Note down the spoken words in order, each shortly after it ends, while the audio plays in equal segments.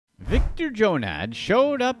Viktor Gjonaj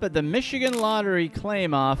showed up at the Michigan Lottery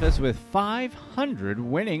claim office with 500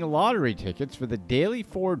 winning lottery tickets for the daily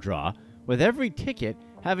 4 draw, with every ticket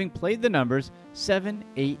having played the numbers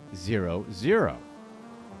 7800.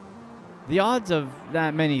 The odds of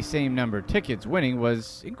that many same-number tickets winning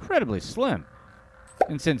was incredibly slim.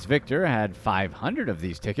 And since Victor had 500 of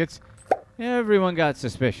these tickets, everyone got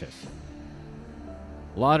suspicious.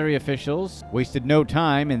 Lottery officials wasted no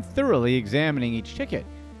time in thoroughly examining each ticket,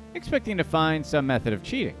 expecting to find some method of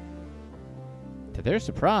cheating. To their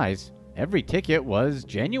surprise, every ticket was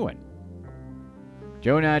genuine.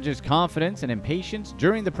 Gjonaj's confidence and impatience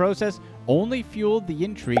during the process only fueled the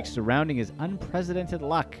intrigue surrounding his unprecedented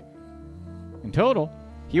luck. In total,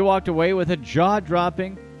 he walked away with a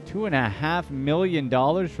jaw-dropping $2.5 million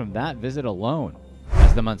from that visit alone.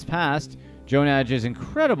 As the months passed, Gjonaj's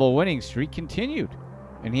incredible winning streak continued,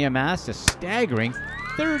 and he amassed a staggering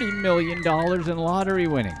 $30 million in lottery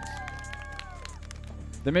winnings.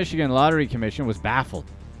 The Michigan Lottery Commission was baffled.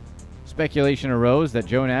 Speculation arose that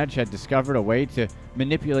Gjonaj had discovered a way to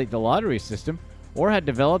manipulate the lottery system or had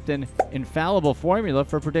developed an infallible formula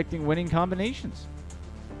for predicting winning combinations.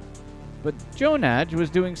 But Gjonaj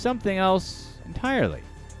was doing something else entirely.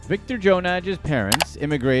 Viktor Gjonaj's parents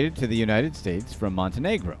immigrated to the United States from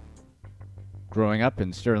Montenegro. Growing up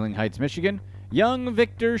in Sterling Heights, Michigan, young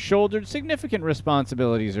Viktor shouldered significant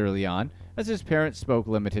responsibilities early on, as his parents spoke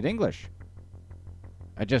limited English.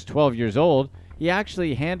 At just 12 years old, he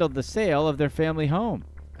actually handled the sale of their family home.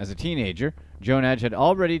 As a teenager, Gjonaj had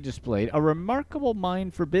already displayed a remarkable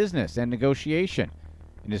mind for business and negotiation,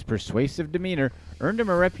 and his persuasive demeanor earned him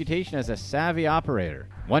a reputation as a savvy operator.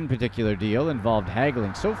 One particular deal involved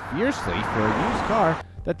haggling so fiercely for a used car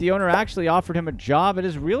that the owner actually offered him a job at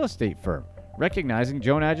his real estate firm, recognizing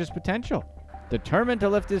Gjonaj's potential. Determined to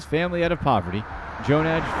lift his family out of poverty,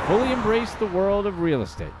 Gjonaj fully embraced the world of real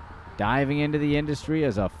estate, diving into the industry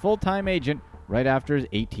as a full-time agent right after his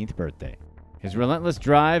 18th birthday. His relentless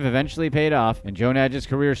drive eventually paid off, and Gjonaj's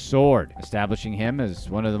career soared, establishing him as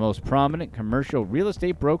one of the most prominent commercial real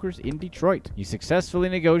estate brokers in Detroit. He successfully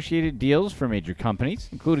negotiated deals for major companies,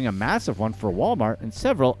 including a massive one for Walmart and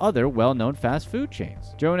several other well-known fast food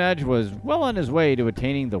chains. Gjonaj was well on his way to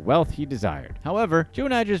attaining the wealth he desired. However,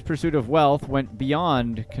 Gjonaj's pursuit of wealth went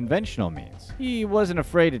beyond conventional means. He wasn't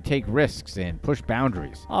afraid to take risks and push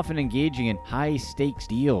boundaries, often engaging in high-stakes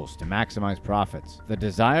deals to maximize profits. The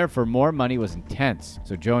desire for more money was intense,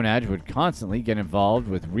 so Gjonaj would constantly get involved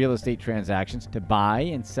with real estate transactions to buy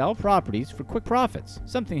and sell properties for quick profits,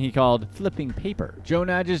 something he called flipping paper.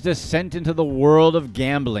 Gjonaj's descent into the world of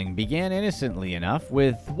gambling began innocently enough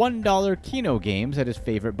with $1 Keno games at his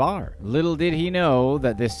favorite bar. Little did he know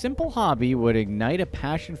that this simple hobby would ignite a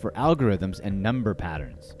passion for algorithms and number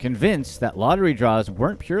patterns. Convinced that lottery draws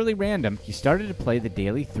weren't purely random, he started to play the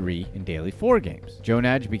daily 3 and daily 4 games.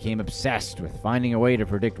 Gjonaj became obsessed with finding a way to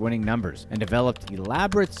predict winning numbers and developed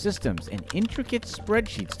elaborate systems and intricate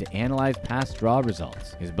spreadsheets to analyze past draw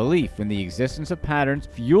results. His belief in the existence of patterns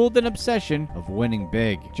fueled an obsession of winning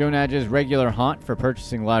big. Gjonaj's regular haunt for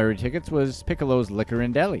purchasing lottery tickets was Piccolo's Liquor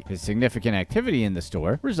and Deli. His significant activity in the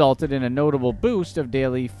store resulted in a notable boost of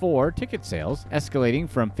daily 4 ticket sales, escalating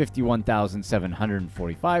from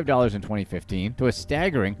 $51,745 in 2015 to a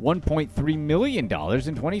staggering $1.3 million in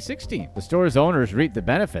 2016. The store's owners reaped the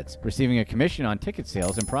benefits, receiving a commission on ticket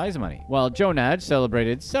sales and prize money. While Gjonaj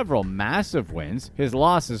celebrated several massive wins, his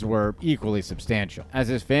losses were equally substantial. As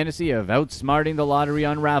his fantasy of outsmarting the lottery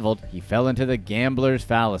unraveled, he fell into the gambler's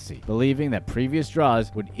fallacy, believing that previous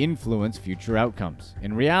draws would influence future outcomes.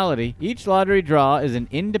 In reality, each lottery draw is an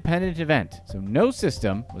independent event, so no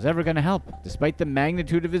system was ever going to help. Despite the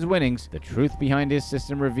magnitude of his winnings, the truth behind his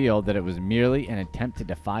system revealed that it was merely an attempt to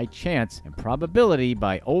defy chance and probability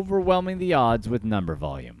by overwhelming the odds with number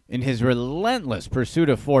volume. In his relentless pursuit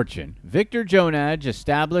of fortune, Viktor Gjonaj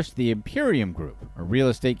established the Imperium Group, a real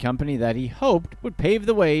estate company that he hoped would pave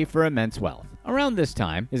the way for immense wealth. Around this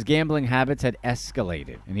time, his gambling habits had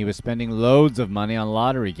escalated, and he was spending loads of money on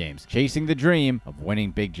lottery games, chasing the dream of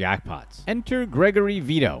winning big jackpots. Enter Gregory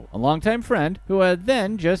Vito, a longtime friend who had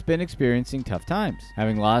then just been experiencing tough times.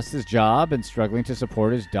 Having lost his job and struggling to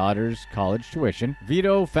support his daughter's college tuition,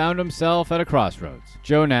 Vito found himself at a crossroads.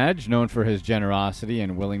 Gjonaj, known for his generosity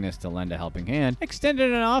and willingness to lend a helping hand,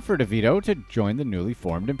 extended an offer to Vito to join the newly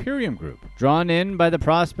formed Imperium Group. Drawn in by the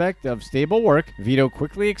prospect of stable work, Vito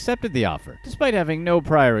quickly accepted the offer, despite having no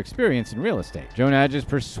prior experience in real estate. Gjonaj's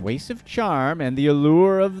persuasive charm and the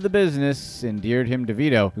allure of the business endeared him to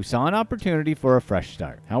Vito, who saw an opportunity for a fresh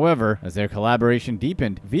start. However, as their collaboration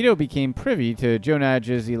deepened, Vito became privy to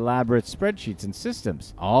Gjonaj's elaborate spreadsheets and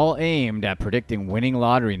systems, all aimed at predicting winning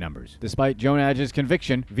lottery numbers. Despite Gjonaj's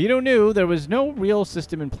conviction, Vito knew there was no real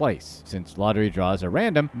system in place. Since lottery draws are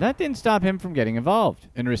random, that didn't stop him from getting involved.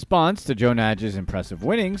 In response to Gjonaj's impressive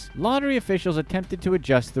winnings, lottery officials attempted to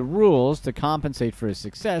adjust the rules to compensate for his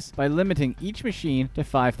success by limiting each machine to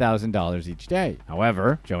 $5,000 each day.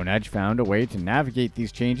 However, Gjonaj found a way to navigate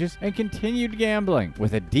these changes and continued gambling.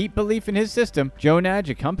 With a deep belief in his system, Gjonaj,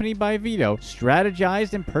 accompanied by Vito,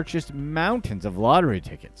 strategized and purchased mountains of lottery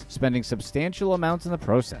tickets, spending substantial amounts in the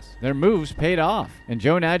process. Their moves paid off, and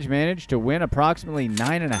Gjonaj managed to win approximately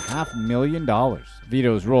 $9.5 million.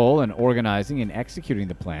 Vito's role in organizing and executing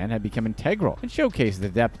the plan had become integral and showcased the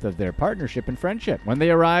depth of their partnership and friendship. When they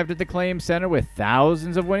arrived at the claim center with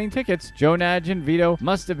thousands of winning tickets, Gjonaj and Vito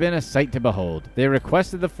must have been a sight to behold. They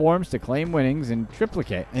requested the forms to claim winnings in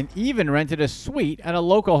triplicate and even rented a suite at a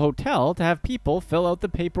local hotel to have people fill out the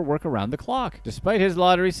paperwork around the clock. Despite his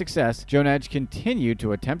lottery success, Gjonaj continued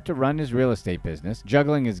to attempt to run his real estate business,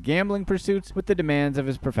 juggling his gambling pursuits with the demands of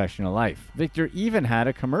his professional life. Victor even had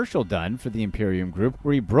a commercial done for the Imperium Group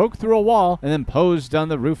where he broke through a wall and then posed on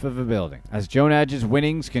the roof of a building. As Gjonaj's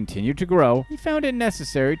winnings continued to grow, he found it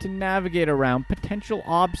necessary to navigate around potential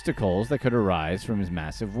obstacles that could arise from his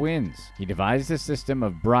massive wins. He devised a system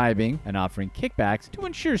of bribing and offering kickbacks to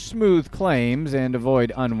ensure smooth claims and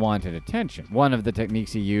avoid unwanted attention. One of the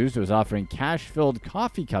techniques he used was offering cash-filled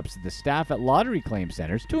coffee cups to the staff at lottery claim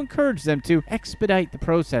centers to encourage them to expedite the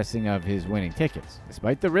processing of his winning tickets.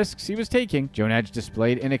 Despite the risks he was taking, Gjonaj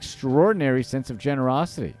displayed an extraordinary sense of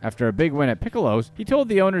generosity. After a big win at Piccolo's, he told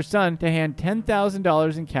the owner's son to hand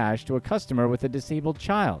 $10,000 in cash to a customer with a disabled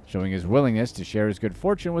child, showing his willingness to share his good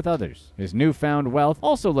fortune with others. His newfound wealth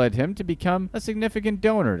also led him to become a significant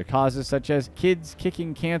donor to causes such as Kids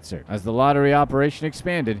Kicking Cancer. As the lottery operation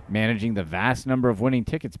expanded, managing the vast number of winning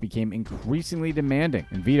tickets became increasingly demanding,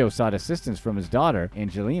 and Vito sought assistance from his daughter,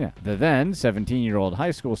 Angelina. The then 17-year-old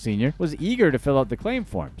high school senior was eager to fill out the claim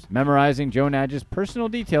forms, memorizing Gjonaj's personal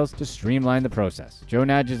details to streamline the process.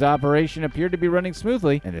 Gjonaj's operation appeared to be running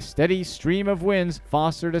smoothly, and the steady stream of wins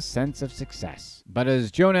fostered a sense of success. But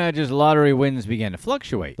as Gjonaj's lottery wins began to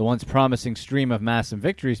fluctuate, the once promising stream of massive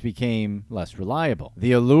victories became less reliable.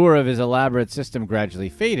 The allure of his elaborate system gradually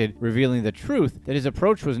faded, revealing the truth that his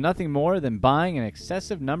approach was nothing more than buying an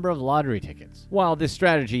excessive number of lottery tickets. While this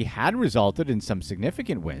strategy had resulted in some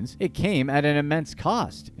significant wins, it came at an immense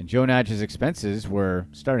cost, and Gjonaj's expenses were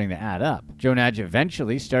starting to add up. Gjonaj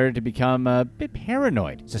eventually started to become a bit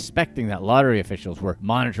paranoid, suspecting that lottery officials were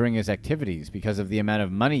monitoring his activities because of the amount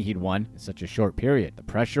of money he'd won in such a short period. The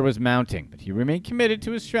pressure was mounting, but he remained committed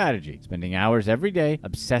to his strategy, spending hours every day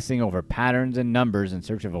obsessing over patterns and numbers in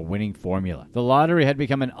search of a winning formula. The lottery had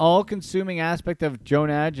become an all-consuming aspect of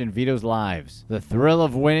Gjonaj and Vito's lives. The thrill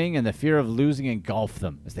of winning and the fear of losing engulfed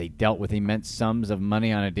them as they dealt with immense sums of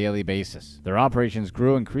money on a daily basis. Their operations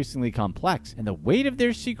grew increasingly complex, and the weight of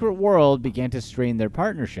their secret world began to strain their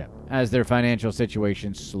partnership. As their financial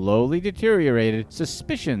situation slowly deteriorated,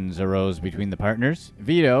 suspicions arose between the partners.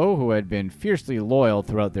 Vito, who had been fiercely loyal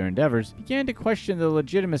throughout their endeavors, began to question the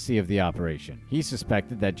legitimacy of the operation. He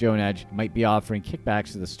suspected that Gjonaj might be offering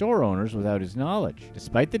kickbacks to the store owners without his knowledge.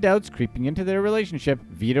 Despite the doubts creeping into their relationship,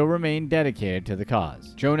 Vito remained dedicated to the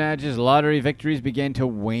cause. Gjonaj's lottery victories began to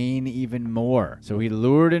wane even more, so he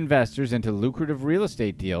lured investors into lucrative real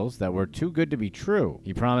estate deals that were too good to be true.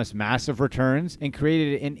 He promised massive returns and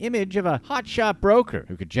created an image of a hotshot broker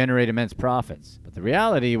who could generate immense profits. But the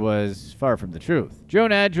reality was far from the truth.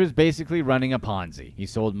 Gjonaj was basically running a Ponzi. He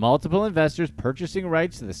sold multiple investors purchasing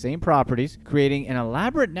rights to the same properties, creating an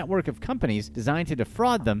elaborate network of companies designed to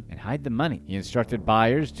defraud them and hide the money. He instructed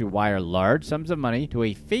buyers to wire large sums of money to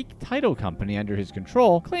a fake title company under his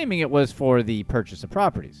control, claiming it was for the purchase of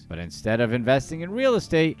properties. But instead of investing in real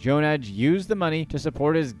estate, Gjonaj used the money to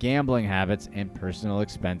support his gambling habits and personal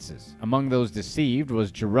expenses. Among those deceived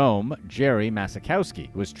was Jerry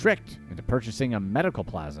Masakowski, who was tricked into purchasing a medical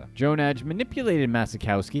plaza. Gjonaj manipulated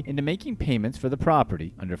Masakowski into making payments for the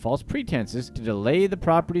property under false pretenses to delay the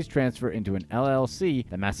property's transfer into an LLC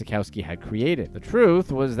that Masakowski had created. The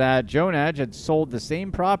truth was that Gjonaj had sold the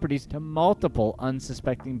same properties to multiple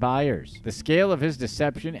unsuspecting buyers. The scale of his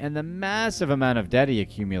deception and the massive amount of debt he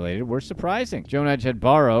accumulated were surprising. Gjonaj had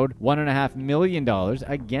borrowed $1.5 million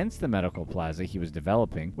against the medical plaza he was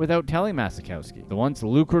developing without telling Masakowski. The once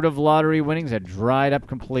lucrative lucrative lottery winnings had dried up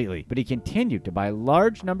completely, but he continued to buy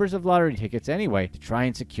large numbers of lottery tickets anyway to try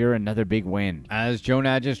and secure another big win. As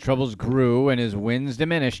Gjonaj's troubles grew and his wins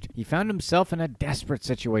diminished, he found himself in a desperate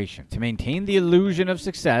situation. To maintain the illusion of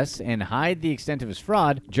success and hide the extent of his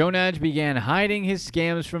fraud, Gjonaj began hiding his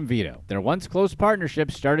scams from Vito. Their once close partnership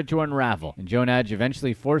started to unravel, and Gjonaj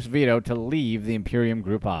eventually forced Vito to leave the Imperium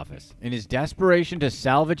Group office. In his desperation to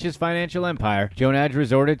salvage his financial empire, Gjonaj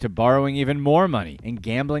resorted to borrowing even more money and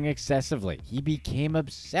gambling excessively. He became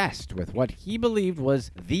obsessed with what he believed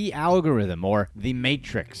was the algorithm, or the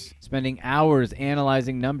matrix, spending hours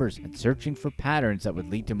analyzing numbers and searching for patterns that would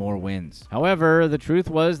lead to more wins. However, the truth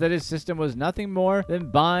was that his system was nothing more than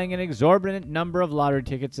buying an exorbitant number of lottery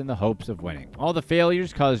tickets in the hopes of winning. All the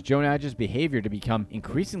failures caused Gjonaj's behavior to become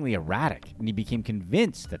increasingly erratic, and he became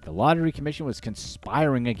convinced that the lottery commission was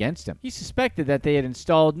conspiring against him. He suspected that they had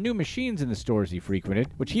installed new machines in the stores he frequented,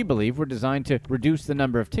 which he believed were designed to reduce the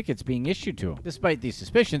number of tickets being issued to him. Despite these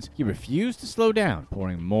suspicions, he refused to slow down,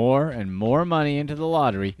 pouring more and more money into the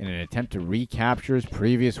lottery in an attempt to recapture his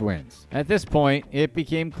previous wins. At this point, it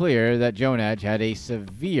became clear that Gjonaj had a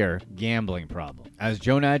severe gambling problem. As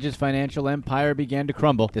Gjonaj's financial empire began to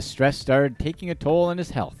crumble, the stress started taking a toll on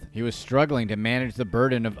his health. He was struggling to manage the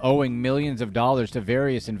burden of owing millions of dollars to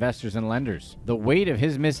various investors and lenders. The weight of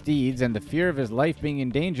his misdeeds and the fear of his life being in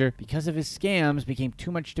danger because of his scams became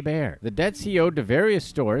too much to bear. The debts he owed to various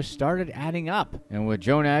stores started adding up, and with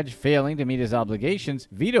Gjonaj failing to meet his obligations,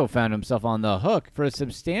 Vito found himself on the hook for a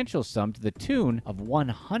substantial sum to the tune of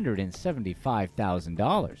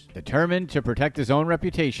 $175,000. Determined to protect his own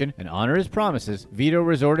reputation and honor his promises, Vito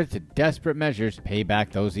resorted to desperate measures to pay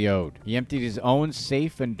back those he owed. He emptied his own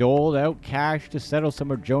safe and doled out cash to settle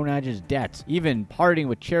some of Gjonaj's debts, even parting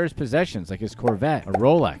with cherished possessions like his Corvette, a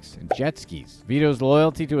Rolex, and jet skis. Vito's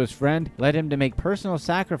loyalty to his friend led him to make personal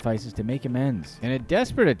sacrifices to make amends. In a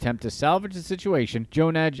desperate attempt to salvage the situation,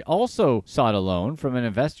 Gjonaj also sought a loan from an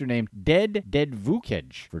investor named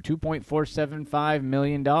Vukic for $2.475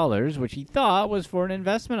 million, which he thought was for an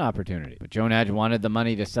investment opportunity. But Gjonaj wanted the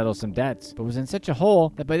money to settle some debts, but was in such a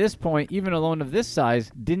hole that by this point, even a loan of this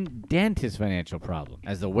size didn't dent his financial problem.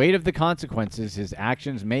 As the weight of the consequences his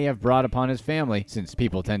actions may have brought upon his family, since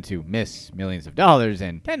people tend to miss millions of dollars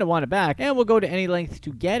and tend to want it back and will go to any length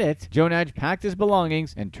to get it, Gjonaj packed his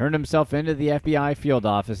belongings and turned himself into the FBI field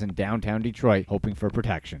office in downtown Detroit, hoping for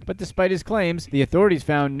protection. But despite his claims, the authorities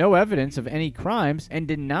found no evidence of any crimes and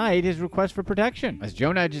denied his request for protection. As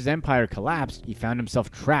Gjonaj's empire collapsed, he found himself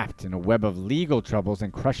trapped in a web of legal troubles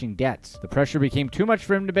and crushing debts. The pressure became too much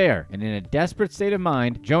for him to bear, and in a desperate state of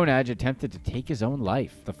mind, Gjonaj attempted to take his own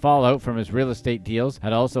life. The fallout from his real estate deals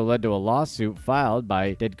had also led to a lawsuit filed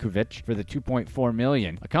by Vukic for the $2.4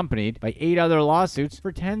 million, accompanied by 8 other lawsuits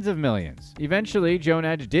for tens of millions. Eventually,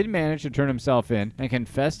 Gjonaj did manage to turn himself in and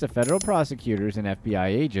confess to federal prosecutors and FBI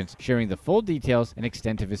agents, sharing the full details and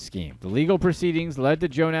extent of his scheme. The legal proceedings led to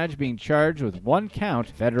Gjonaj being charged with 1 count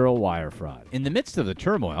federal wire fraud. In the midst of the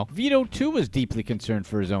turmoil, Vito too was deeply concerned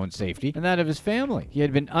for his own safety and that of his family. He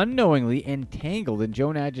had been unknowingly entangled in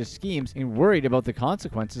Gjonaj's schemes and worried about the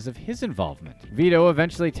consequences of his involvement. Vito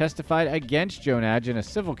eventually testified against Gjonaj in a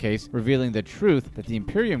civil case, revealing the truth that the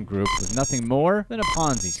Imperium Group was nothing more than a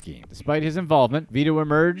Ponzi scheme. Despite his involvement, Vito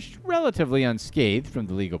emerged relatively unscathed from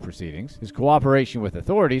the legal proceedings. His cooperation with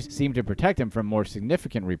authorities seemed to protect him from more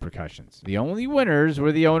significant repercussions. The only winners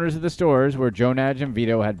were the owners of the stores where Gjonaj and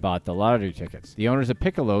Vito had bought the lottery tickets. The owners of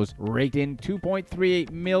Piccolo's raked in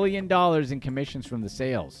 $2.38 million in commissions from the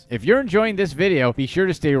sales. If you're enjoying this video, be sure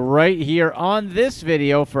to stay right here on this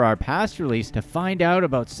video for our past release to find out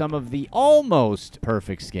about some of the almost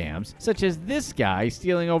perfect scams, such as this guy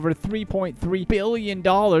stealing over $3.3 billion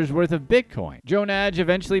worth of Bitcoin. Gjonaj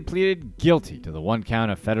eventually pleaded guilty to the 1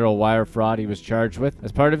 count of federal wire fraud he was charged with.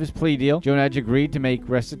 As part of his plea deal, Gjonaj agreed to make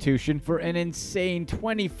restitution for an insane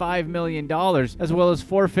 $25 million, as well as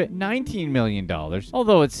forfeit $19 million,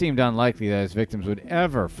 although it seemed unlikely that his victims would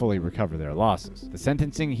ever fully recover their losses. The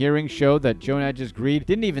sentencing hearing showed that Gjonaj's greed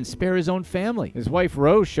didn't even spare his own family. His wife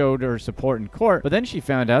Rose showed her support in court, but then she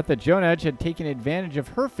found out that Gjonaj had taken advantage of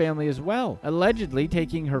her family as well, allegedly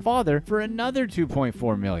taking her father for another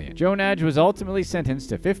 $2.4 million. Gjonaj was ultimately sentenced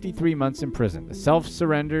to 53 months in prison. The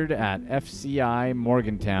self-surrendered at FCI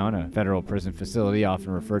Morgantown, a federal prison facility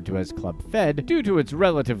often referred to as Club Fed, due to its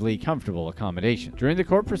relatively comfortable accommodation. During the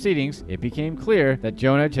court proceedings, it became clear that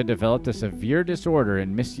Gjonaj had developed a severe disorder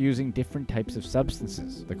in misusing different types of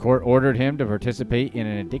substances. The court ordered him to participate in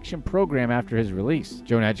an addiction program after his release.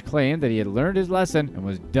 Gjonaj claimed that he had learned his lesson and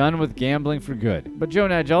was done with gambling for good. But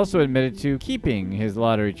Gjonaj also admitted to keeping his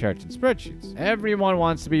lottery charts and spreadsheets. Everyone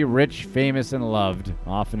wants to be rich, famous, and loved,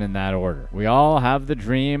 often in that order. We all have the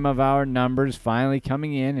dream of our numbers finally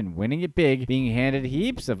coming in and winning it big, being handed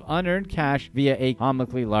heaps of unearned cash via a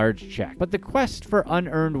comically large check. But the quest for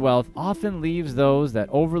unearned wealth often leaves those that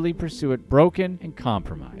overly pursue it broken and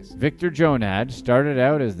compromised. Viktor Gjonaj started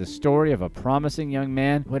out as the story of a promising young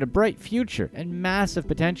man who had a bright future and massive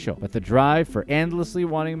potential, but the drive for endlessly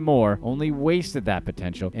wanting more only wasted that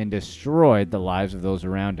potential and destroyed the lives of those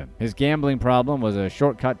around him. His gambling problem was a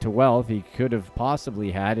shortcut to wealth he could have possibly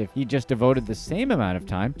had if he just devoted the same amount of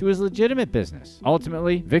time to his legitimate business.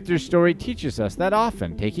 Ultimately, Viktor's story teaches us that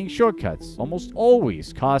often taking shortcuts almost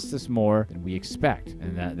always costs us more than we expect,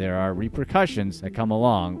 and that there are repercussions that come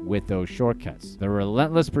along with those shortcuts. The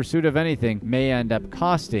relentless pursuit of anything may end up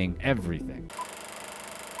costing everything.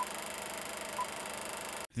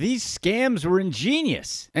 These scams were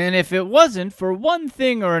ingenious, and if it wasn't for one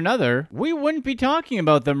thing or another, we wouldn't be talking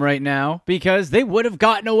about them right now because they would have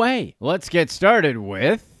gotten away. Let's get started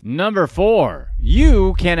with number 4.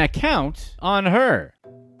 You can account on her.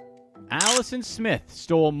 Alison Smith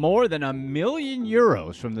stole more than €1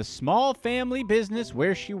 million from the small family business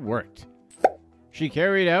where she worked. She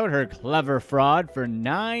carried out her clever fraud for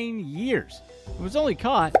 9 years and was only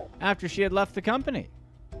caught after she had left the company.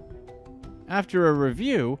 After a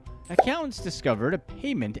review, accountants discovered a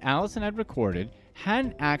payment Alison had recorded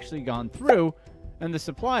hadn't actually gone through, and the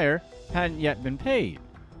supplier hadn't yet been paid.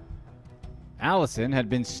 Alison had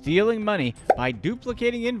been stealing money by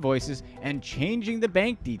duplicating invoices and changing the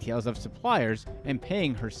bank details of suppliers and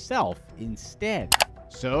paying herself instead.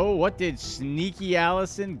 So what did sneaky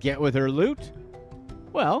Alison get with her loot?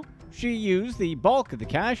 Well, she used the bulk of the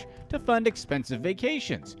cash to fund expensive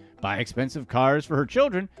vacations, buy expensive cars for her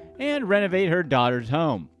children, and renovate her daughter's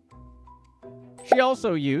home. She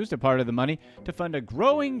also used a part of the money to fund a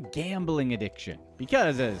growing gambling addiction,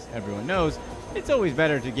 because, as everyone knows, it's always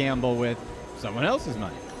better to gamble with someone else's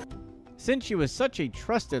money. Since she was such a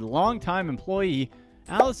trusted long-time employee,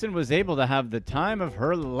 Alison was able to have the time of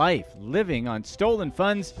her life living on stolen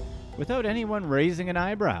funds without anyone raising an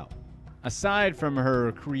eyebrow. Aside from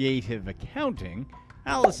her creative accounting,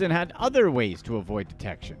 Alison had other ways to avoid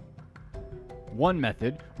detection. One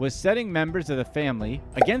method was setting members of the family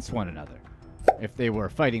against one another. If they were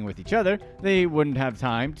fighting with each other, they wouldn't have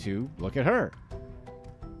time to look at her.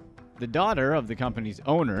 The daughter of the company's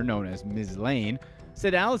owner, known as Ms. Lane,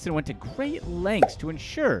 said Alison went to great lengths to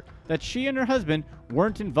ensure that she and her husband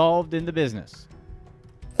weren't involved in the business.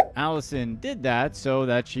 Alison did that so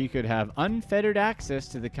that she could have unfettered access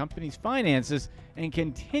to the company's finances and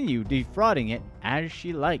continue defrauding it as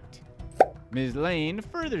she liked. Ms. Lane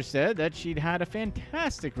further said that she'd had a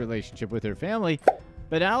fantastic relationship with her family,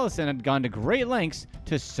 but Alison had gone to great lengths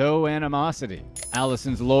to sow animosity.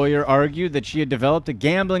 Alison's lawyer argued that she had developed a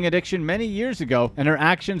gambling addiction many years ago, and her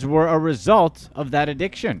actions were a result of that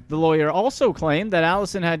addiction. The lawyer also claimed that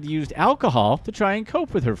Alison had used alcohol to try and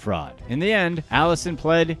cope with her fraud. In the end, Alison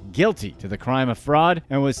pled guilty to the crime of fraud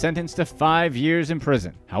and was sentenced to 5 years in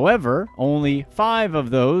prison. However, only 5 of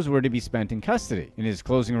those were to be spent in custody. In his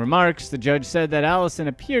closing remarks, the judge said that Alison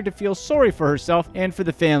appeared to feel sorry for herself and for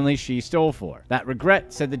the family she stole for. That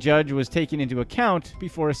regret, said the judge, was taken into account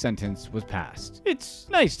before a sentence was passed. It's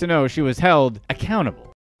nice to know she was held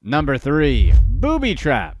accountable. Number 3.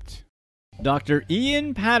 Booby-trapped. Dr.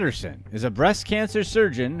 Ian Patterson is a breast cancer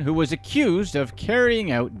surgeon who was accused of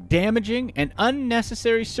carrying out damaging and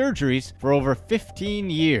unnecessary surgeries for over 15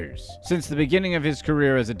 years. Since the beginning of his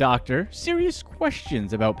career as a doctor, serious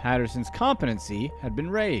questions about Patterson's competency had been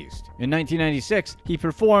raised. In 1996, he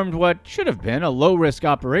performed what should have been a low-risk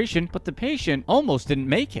operation, but the patient almost didn't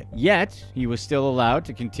make it. Yet, he was still allowed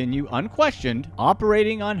to continue unquestioned,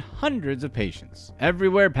 operating on hundreds of patients.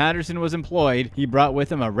 Everywhere Patterson was employed, he brought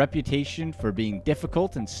with him a reputation for being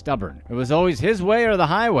difficult and stubborn. It was always his way or the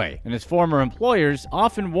highway, and his former employers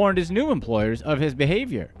often warned his new employers of his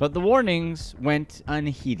behavior. But the warnings went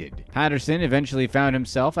unheeded. Patterson eventually found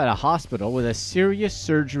himself at a hospital with a serious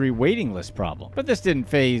surgery waiting list problem. But this didn't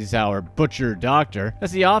faze our butcher doctor,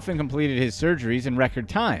 as he often completed his surgeries in record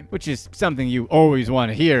time, which is something you always want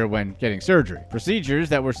to hear when getting surgery. Procedures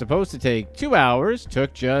that were supposed to take 2 hours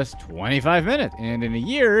took just 25 minutes, and in a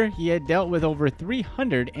year, he had dealt with over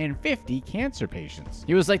 350 cancer patients.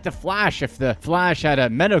 He was like the Flash if the Flash had a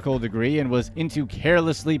medical degree and was into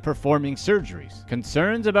carelessly performing surgeries.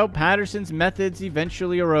 Concerns about Patterson's methods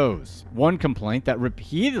eventually arose. One complaint that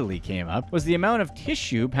repeatedly came up was the amount of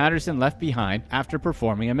tissue Patterson left behind after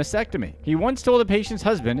performing a mastectomy. He once told a patient's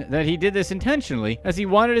husband that he did this intentionally as he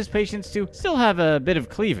wanted his patients to still have a bit of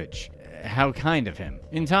cleavage. how kind of him.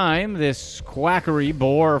 In time, this quackery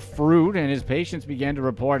bore fruit, and his patients began to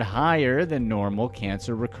report higher than normal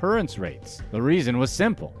cancer recurrence rates. The reason was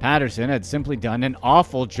simple. Patterson had simply done an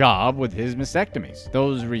awful job with his mastectomies.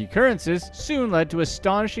 Those recurrences soon led to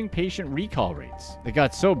astonishing patient recall rates. It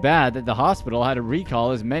got so bad that the hospital had to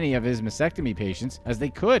recall as many of his mastectomy patients as they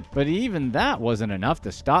could, but even that wasn't enough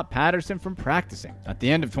to stop Patterson from practicing. At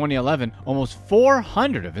the end of 2011, almost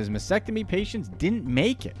 400 of his mastectomy patients didn't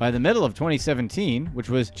make it. By the middle of 2017, which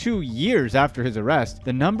was 2 years after his arrest,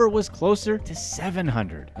 the number was closer to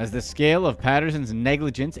 700. As the scale of Patterson's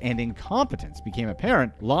negligence and incompetence became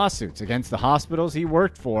apparent, lawsuits against the hospitals he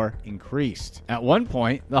worked for increased. At one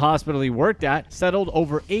point, the hospital he worked at settled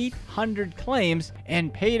over 800 claims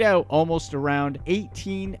and paid out almost around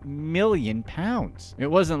 18 million pounds. It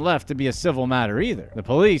wasn't left to be a civil matter either. The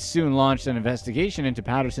police soon launched an investigation into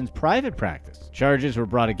Patterson's private practice. Charges were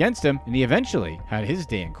brought against him, and he eventually had his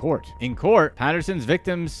day in court. In court, Patterson's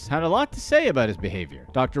victims had a lot to say about his behavior.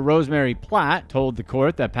 Dr. Rosemary Platt told the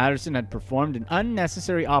court that Patterson had performed an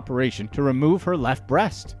unnecessary operation to remove her left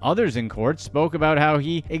breast. Others in court spoke about how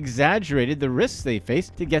he exaggerated the risks they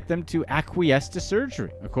faced to get them to acquiesce to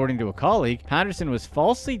surgery. According to a colleague, Patterson was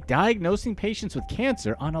falsely diagnosing patients with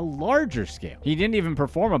cancer on a larger scale. He didn't even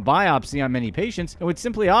perform a biopsy on many patients and would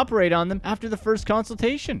simply operate on them after the first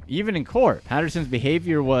consultation. Even in court, Patterson's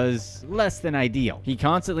behavior was less than ideal. He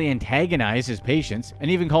constantly antagonized his patients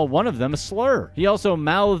and even called one of them a slur. He also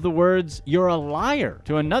mouthed the words, "You're a liar,"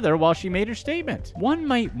 to another while she made her statement. One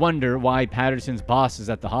might wonder why Patterson's bosses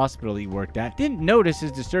at the hospital he worked at didn't notice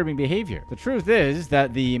his disturbing behavior. The truth is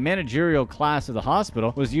that the managerial class of the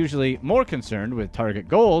hospital was usually more concerned with target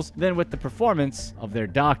goals than with the performance of their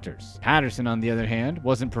doctors. Patterson, on the other hand,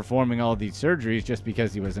 wasn't performing all these surgeries just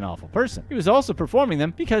because he was an awful person. He was also performing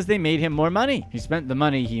them because they made him more money. He spent the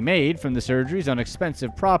money he made from the surgeries on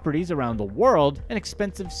expensive properties around the world and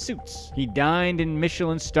expensive suits. He dined in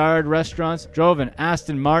Michelin-starred restaurants, drove an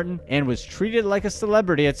Aston Martin, and was treated like a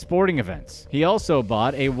celebrity at sporting events. He also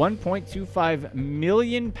bought a £1.25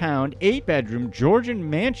 million 8-bedroom Georgian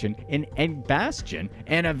mansion in Edgbaston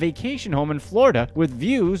and a vacation home in Florida with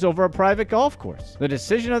views over a private golf course. The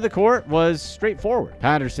decision of the court was straightforward.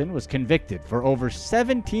 Patterson was convicted for over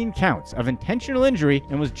 17 counts of intentional injury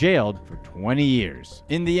and was jailed for 20 years.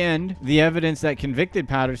 In the end, the evidence that convicted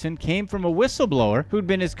Patterson came from a whistleblower who'd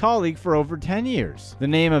been his colleague for over 10 years. The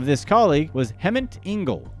name of this colleague was Hemant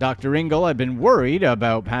Ingle. Dr. Ingle had been worried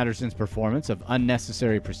about Patterson's performance of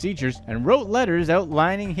unnecessary procedures and wrote letters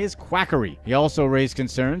outlining his quackery. He also raised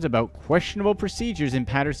concerns about questionable procedures in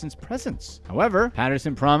Patterson's presence. However,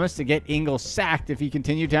 Patterson promised to get Ingle sacked if he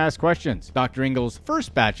continued to ask questions. Dr. Ingle's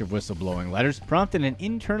first batch of whistleblowing letters prompted an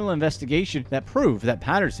internal investigation that proved that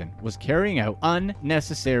Patterson was carrying out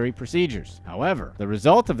unnecessary procedures. However, the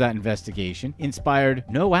result of that investigation inspired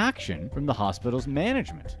no action from the hospital's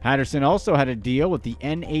management. Patterson also had a deal with the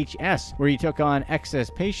NHS where he took on excess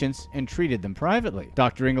patients and treated them privately.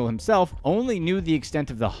 Dr. Ingle himself only knew the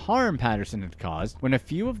extent of the harm Patterson had caused when a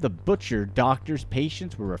few of the butchered doctor's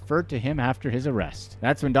patients were referred to him after his arrest.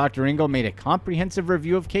 That's when Dr. Ingle made a comprehensive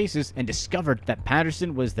review of cases and discovered that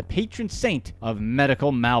Patterson was the patron saint of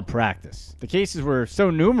medical malpractice. The cases were so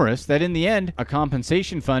numerous that in the end, a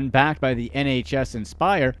compensation fund backed by the NHS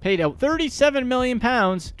Inspire paid out £37 million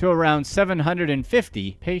to around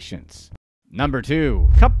 750 patients. Number 2.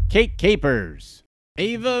 Cupcake Capers.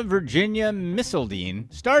 Ava Virginia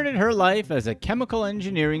Missildine started her life as a chemical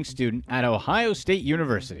engineering student at Ohio State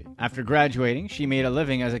University. After graduating, she made a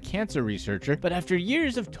living as a cancer researcher, but after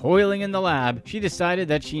years of toiling in the lab, she decided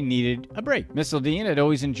that she needed a break. Missildine had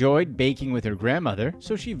always enjoyed baking with her grandmother,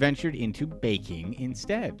 so she ventured into baking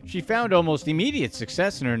instead. She found almost immediate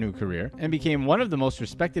success in her new career and became one of the most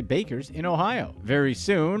respected bakers in Ohio. Very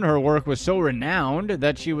soon, her work was so renowned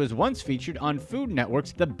that she was once featured on Food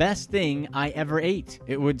Network's The Best Thing I Ever Ate.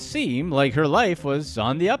 It would seem like her life was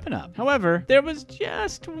on the up and up. However, there was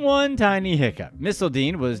just one tiny hiccup.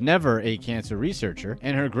 Missildine was never a cancer researcher,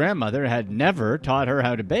 and her grandmother had never taught her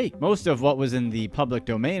how to bake. Most of what was in the public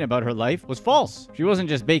domain about her life was false. She wasn't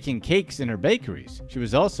just baking cakes in her bakeries. She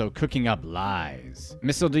was also cooking up lies.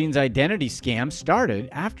 Missildine's identity scam started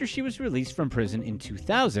after she was released from prison in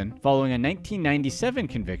 2000, following a 1997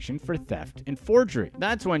 conviction for theft and forgery.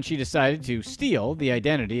 That's when she decided to steal the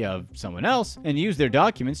identity of someone else and use their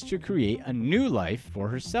documents to create a new life for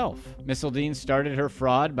herself. Missildine started her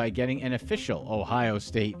fraud by getting an official Ohio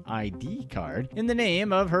State ID card in the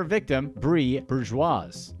name of her victim, Brie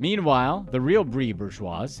Bourgeois. Meanwhile, the real Brie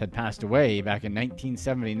Bourgeois had passed away back in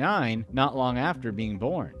 1979, not long after being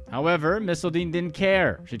born. However, Missildine didn't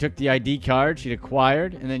care. She took the ID card she'd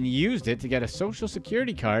acquired and then used it to get a social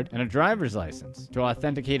security card and a driver's license. To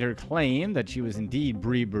authenticate her claim that she was indeed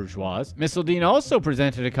Brie Bourgeoise, Missildine also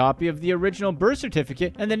presented a copy of the original birth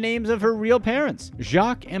certificate and the names of her real parents,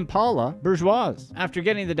 Jacques and Paula Bourgeoise. After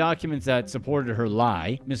getting the documents that supported her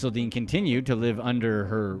lie, Missildine continued to live under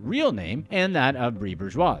her real name and that of Brie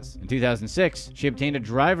Bourgeoise. In 2006, she obtained a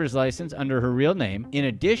driver's license under her real name, in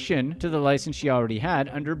addition to the license she already had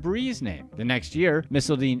under Brie's name. The next year,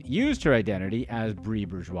 Missildine used her identity as Brie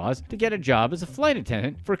Bourgeoise to get a job as a flight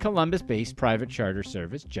attendant for Columbus-based private charter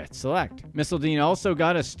service Jet Select. Missildine also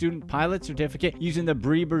got a student pilot certificate using the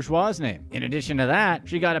Brie Bourgeoise name. In addition to that,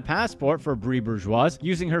 she got a passport for Brie Bourgeoise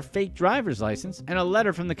using her fake driver's license and a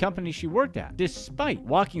letter from the company she worked at. Despite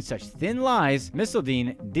walking such thin lies,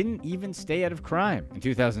 Missildine didn't even stay out of crime. In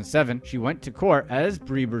 2007, she went to court as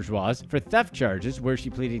Brie Bourgeoise for theft charges where she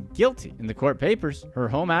pleaded guilty. In the court papers, her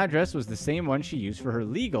home address was the same one she used for her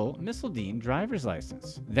legal Missildine driver's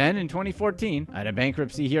license. Then in 2014, at a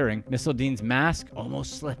bankruptcy hearing, Missildine's mask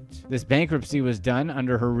almost slipped. This bankruptcy was done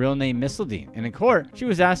under her real name Missildine, and in court, she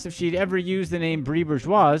was asked if she'd ever used the name Brie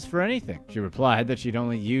Bourgeoise for anything. She replied that she'd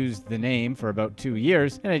only used the name for about 2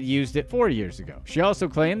 years and had used it 4 years ago. She also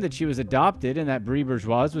claimed that she was adopted and that Brie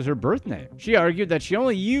Bourgeoise was her birth name. She argued that she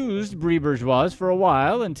only used Brie Bourgeoise for a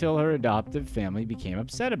while until her adoptive family became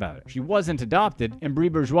upset about it. She wasn't adopted, and Brie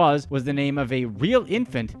Bourgeoise was the name of a real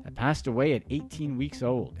infant that passed away at 18 weeks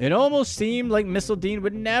old. It almost seemed like Missildine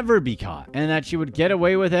would never be caught and that she would get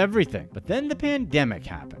away with everything. But then the pandemic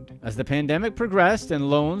happened. As the pandemic progressed and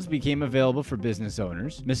loans became available for business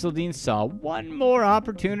owners, Missildine saw one more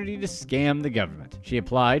opportunity to scam the government. She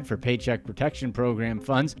applied for Paycheck Protection Program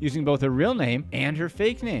funds using both her real name and her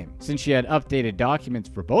fake name. Since she had updated documents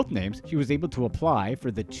for both names, she was able to apply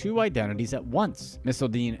for the two identities at once.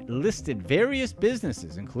 Missildine listed various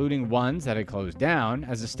businesses, including ones that had closed down,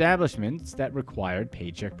 as establishments that required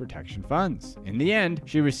paycheck protection funds. In the end,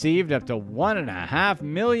 she received up to $1.5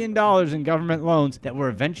 million in government loans that were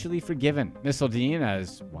eventually forgiven. Missildine,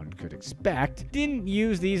 as one could expect, didn't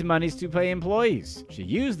use these monies to pay employees. She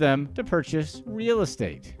used them to purchase real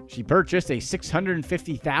estate. She purchased a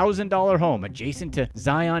 $650,000 home adjacent to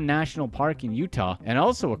Zion National Park in Utah and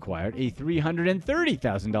also acquired a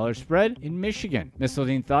 $330,000 spread in Michigan.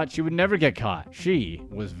 Missildine thought she would never get caught. She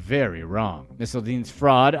was very wrong. Missildine's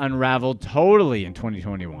fraud unraveled totally in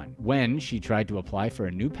 2021 when she tried to apply for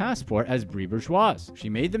a new passport as Brie Bourgeoise. She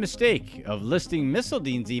made the mistake of listing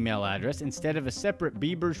Missildine's email address instead of a separate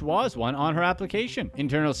Brie Bourgeoise one on her application.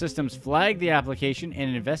 Internal systems flagged the application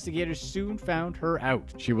and investigators soon found her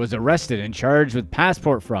out. She was arrested and charged with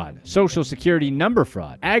passport fraud, social security number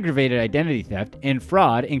fraud, aggravated identity theft, and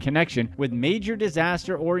fraud in connection with major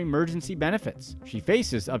disaster or emergency benefits. She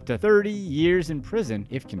faces up to 30 years in prison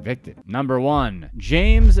if convicted. Number 1.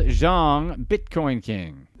 James Zhong, Bitcoin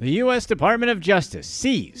King. The U.S. Department of Justice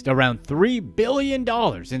seized around $3 billion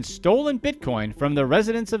in stolen Bitcoin from the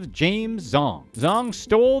residence of James Zhong. Zhong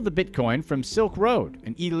stole the Bitcoin from Silk Road,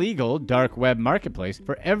 an illegal dark web marketplace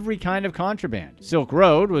for every kind of contraband. Silk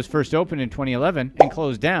Road was first opened in 2011 and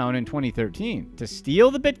closed down in 2013. To steal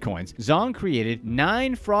the Bitcoins, Zhong created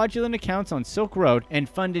 9 fraudulent accounts on Silk Road and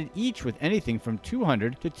funded each with anything from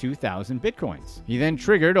 200 to 2,000 Bitcoins. He then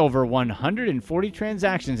triggered over 140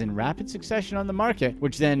 transactions in rapid succession on the market,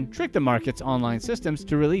 which then tricked the market's online systems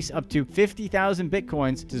to release up to 50,000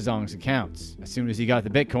 Bitcoins to Zhong's accounts. As soon as he got the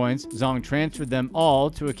Bitcoins, Zhong transferred them all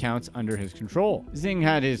to accounts under his control. Zing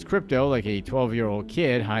had his crypto like a 12-year-old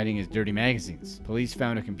kid hiding his dirty magazines. Police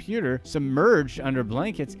found a computer submerged under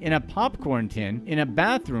blankets in a popcorn tin in a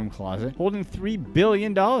bathroom closet holding $3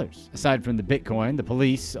 billion. Aside from the Bitcoin, the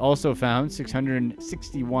police also found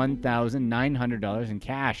 $661,900 in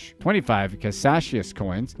cash, 25 Cassius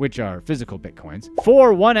coins, which are physical Bitcoins,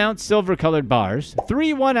 4 1-ounce silver-colored bars,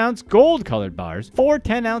 3 1-ounce gold-colored bars, 4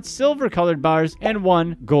 10-ounce silver-colored bars, and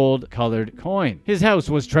 1 gold-colored coin. His house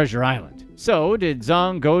was Treasure Island. So, did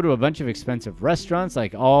Zhong go to a bunch of expensive restaurants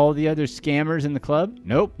like all the other scammers in the club?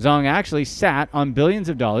 Nope. Zhong actually sat on billions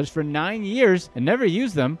of dollars for 9 years and never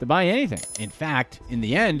used them to buy anything. In fact, in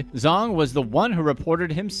the end, Zhong was the one who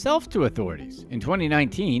reported himself to authorities. In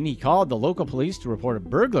 2019, he called the local police to report a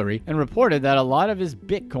burglary and reported that a lot of his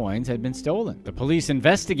Bitcoins had been stolen. The police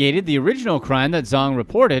investigated the original crime that Zhong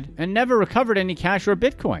reported and never recovered any cash or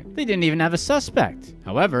Bitcoin. They didn't even have a suspect.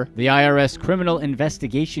 However, the IRS Criminal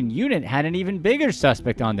Investigation Unit had an even bigger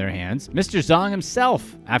suspect on their hands, Mr. Zhong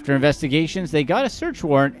himself. After investigations, they got a search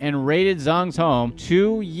warrant and raided Zhong's home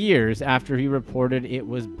 2 years after he reported it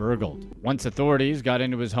was burgled. Once authorities got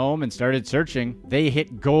into his home and started searching, they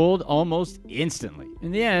hit gold almost instantly.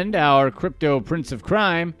 In the end, our crypto prince of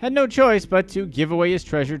crime had no choice but to give away his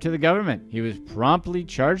treasure to the government. He was promptly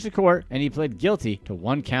charged to court, and he pled guilty to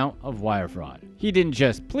 1 count of wire fraud. He didn't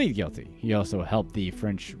just plead guilty, he also helped the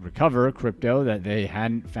French recover crypto that they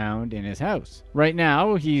hadn't found in his house. Right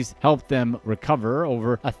now, he's helped them recover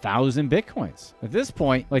over 1,000 bitcoins. At this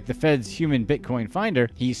point, like the Fed's human Bitcoin finder,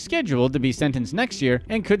 he's scheduled to be sentenced next year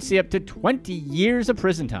and could see up to 20 years of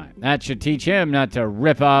prison time. That should teach him not to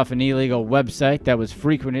rip off an illegal website that was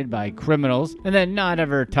frequented by criminals and then not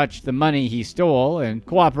ever touch the money he stole and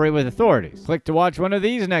cooperate with authorities. Click to watch one of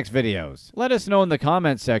these next videos. Let us know in the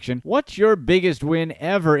comments section what's your biggest win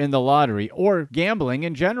ever in the lottery or gambling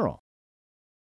in general.